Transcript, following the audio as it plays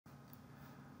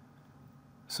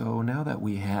So now that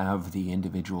we have the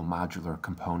individual modular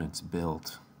components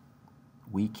built,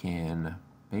 we can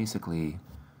basically,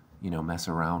 mess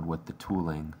around with the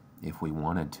tooling if we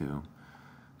wanted to.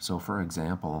 So for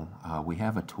example, we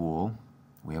have a tool,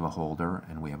 we have a holder,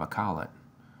 and we have a collet.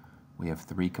 We have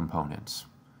 3 components.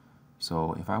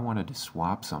 So if I wanted to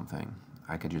swap something,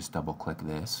 I could just double click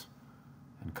this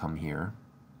and come here,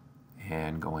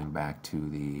 and going back to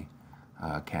the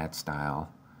cat style,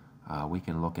 we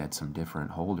can look at some different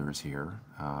holders here.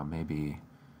 Maybe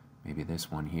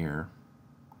this one here,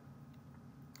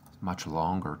 much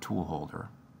longer tool holder.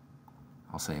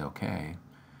 I'll say OK,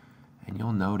 and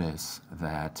you'll notice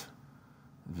that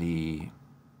the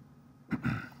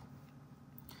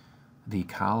the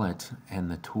collet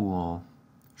and the tool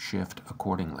shift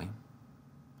accordingly.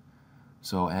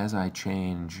 So as I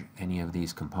change any of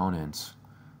these components,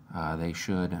 they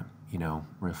should,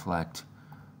 reflect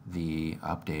the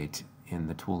update in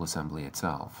the tool assembly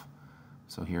itself.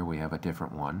 So here we have a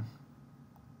different one,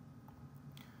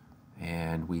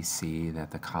 and we see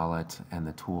that the collet and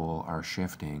the tool are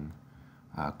shifting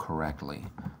correctly.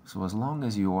 So as long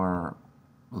as your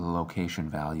location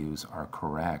values are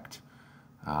correct,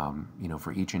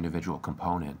 for each individual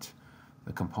component,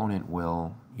 the component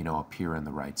will, appear in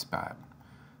the right spot.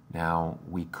 Now,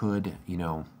 we could,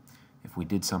 if we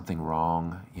did something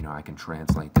wrong, I can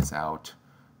translate this out.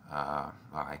 Well,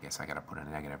 I guess I got to put a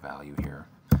negative value here.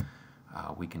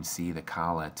 We can see the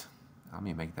collet. Let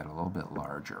me make that a little bit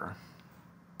larger.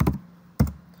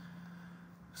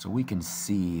 So we can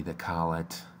see the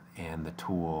collet and the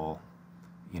tool,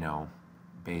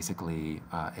 basically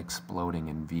exploding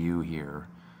in view here,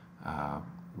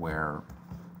 where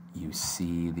you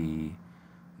see the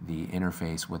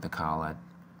interface with the collet,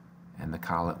 and the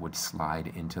collet would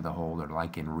slide into the holder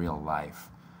like in real life.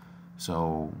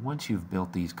 So once you've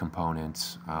built these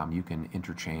components, you can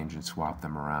interchange and swap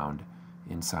them around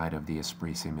inside of the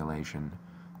ESPRIT simulation,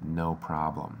 no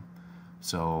problem.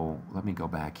 So let me go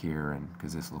back here, and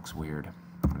because this looks weird,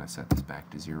 I'm going to set this back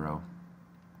to 0.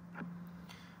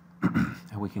 And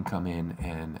we can come in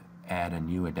and add a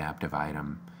new adaptive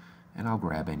item, and I'll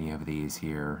grab any of these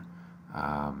here.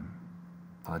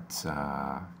 Let's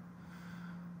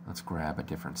grab a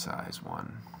different size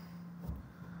one.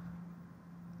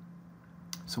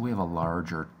 So we have a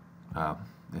larger,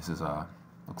 this is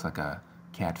looks like a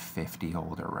Cat 50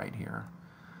 holder right here.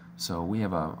 So we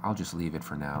have I'll just leave it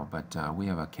for now, but we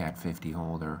have a Cat 50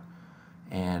 holder,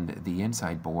 and the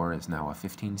inside bore is now a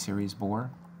 15 series bore.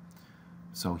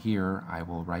 So here I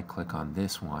will right click on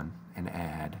this one and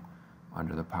add,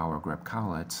 under the PowRgrip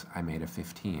collets, I made a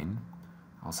 15.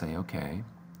 I'll say OK,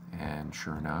 and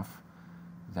sure enough,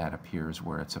 that appears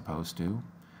where it's supposed to.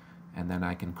 And then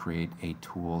I can create a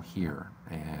tool here,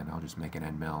 and I'll just make an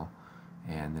end mill,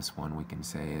 and this one we can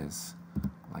say is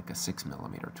like a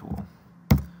 6mm tool.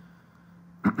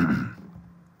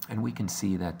 And we can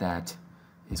see that that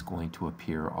is going to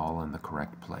appear all in the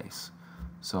correct place.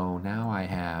 So now I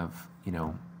have,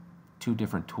 2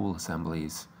 different tool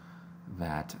assemblies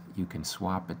that you can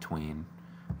swap between.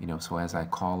 So as I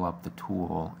call up the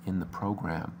tool in the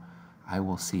program, I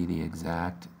will see the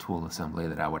exact tool assembly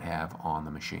that I would have on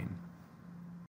the machine.